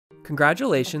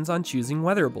Congratulations on choosing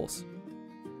Weatherables,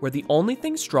 where the only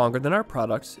thing stronger than our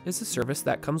products is the service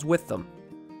that comes with them.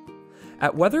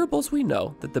 At Weatherables, we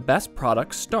know that the best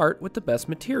products start with the best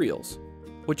materials,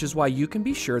 which is why you can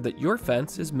be sure that your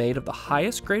fence is made of the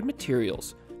highest grade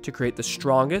materials to create the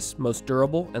strongest, most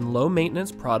durable, and low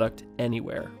maintenance product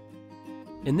anywhere.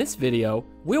 In this video,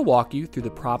 we'll walk you through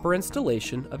the proper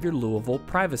installation of your Louisville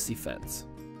privacy fence.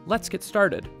 Let's get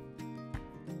started.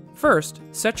 First,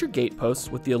 set your gate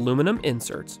posts with the aluminum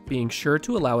inserts, being sure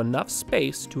to allow enough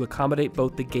space to accommodate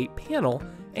both the gate panel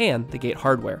and the gate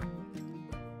hardware.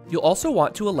 You'll also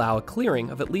want to allow a clearing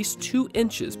of at least 2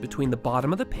 inches between the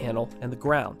bottom of the panel and the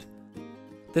ground.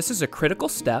 This is a critical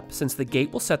step since the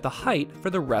gate will set the height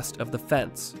for the rest of the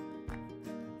fence.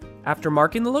 After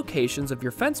marking the locations of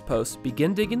your fence posts,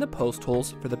 begin digging the post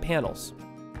holes for the panels.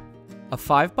 A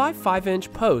 5 by 5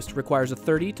 inch post requires a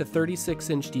 30 to 36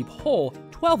 inch deep hole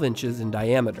 12 inches in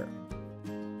diameter.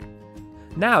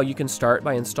 Now you can start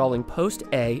by installing post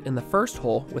A in the first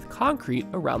hole with concrete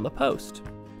around the post.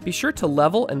 Be sure to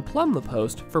level and plumb the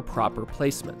post for proper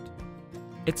placement.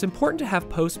 It's important to have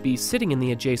post B sitting in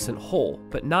the adjacent hole,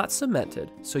 but not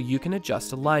cemented, so you can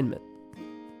adjust alignment.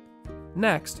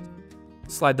 Next,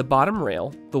 slide the bottom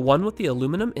rail, the one with the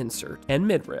aluminum insert, and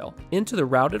mid-rail into the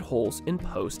routed holes in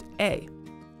post A.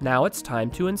 Now it's time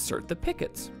to insert the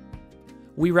pickets.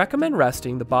 We recommend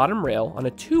resting the bottom rail on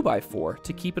a 2x4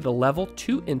 to keep it a level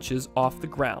 2 inches off the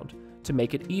ground to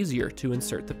make it easier to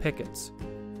insert the pickets.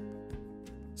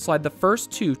 Slide the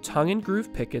first 2 tongue and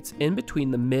groove pickets in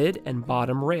between the mid and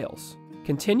bottom rails.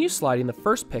 Continue sliding the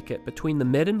first picket between the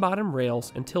mid and bottom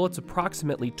rails until it's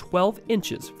approximately 12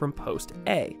 inches from post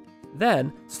A.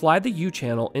 Then, slide the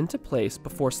U-channel into place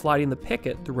before sliding the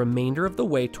picket the remainder of the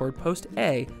way toward post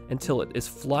A until it is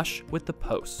flush with the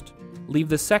post. Leave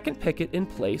the second picket in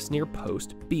place near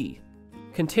post B.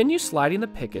 Continue sliding the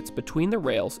pickets between the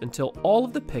rails until all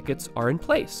of the pickets are in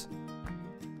place.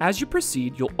 As you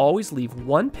proceed, you'll always leave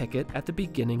 1 picket at the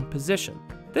beginning position.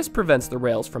 This prevents the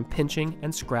rails from pinching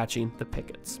and scratching the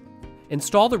pickets.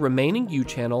 Install the remaining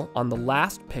U-channel on the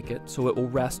last picket so it will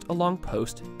rest along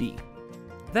post B.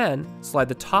 Then, slide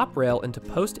the top rail into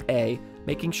post A,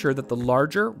 making sure that the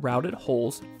larger routed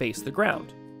holes face the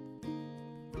ground.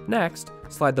 Next,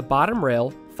 slide the bottom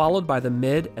rail, followed by the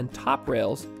mid and top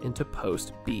rails, into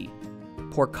post B.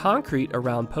 Pour concrete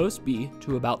around post B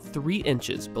to about 3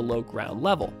 inches below ground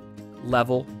level.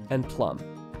 Level and plumb.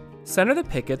 Center the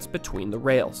pickets between the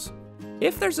rails.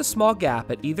 If there's a small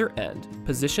gap at either end,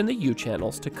 position the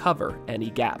U-channels to cover any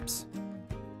gaps.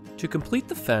 To complete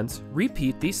the fence,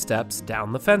 repeat these steps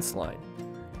down the fence line.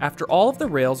 After all of the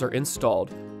rails are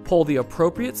installed, pull the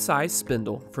appropriate size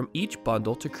spindle from each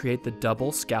bundle to create the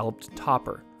double scalloped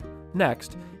topper.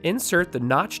 Next, insert the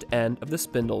notched end of the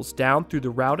spindles down through the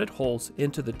routed holes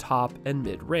into the top and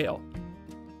mid rail.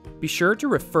 Be sure to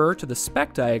refer to the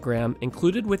spec diagram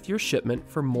included with your shipment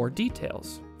for more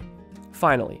details.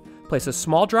 Finally, place a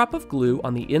small drop of glue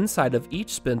on the inside of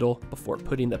each spindle before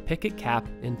putting the picket cap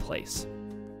in place.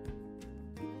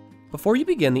 Before you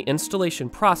begin the installation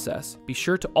process, be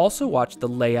sure to also watch the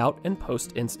layout and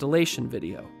post-installation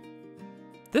video.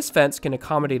 This fence can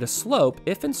accommodate a slope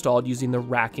if installed using the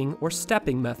racking or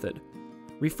stepping method.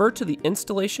 Refer to the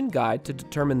installation guide to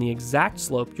determine the exact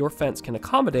slope your fence can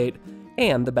accommodate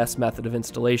and the best method of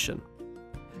installation.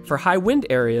 For high wind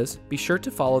areas, be sure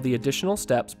to follow the additional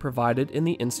steps provided in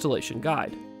the installation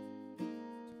guide.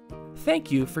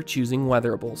 Thank you for choosing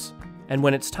Weatherables. And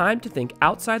when it's time to think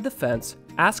outside the fence,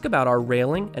 ask about our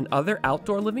railing and other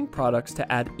outdoor living products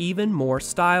to add even more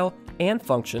style and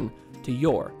function to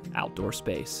your outdoor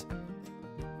space.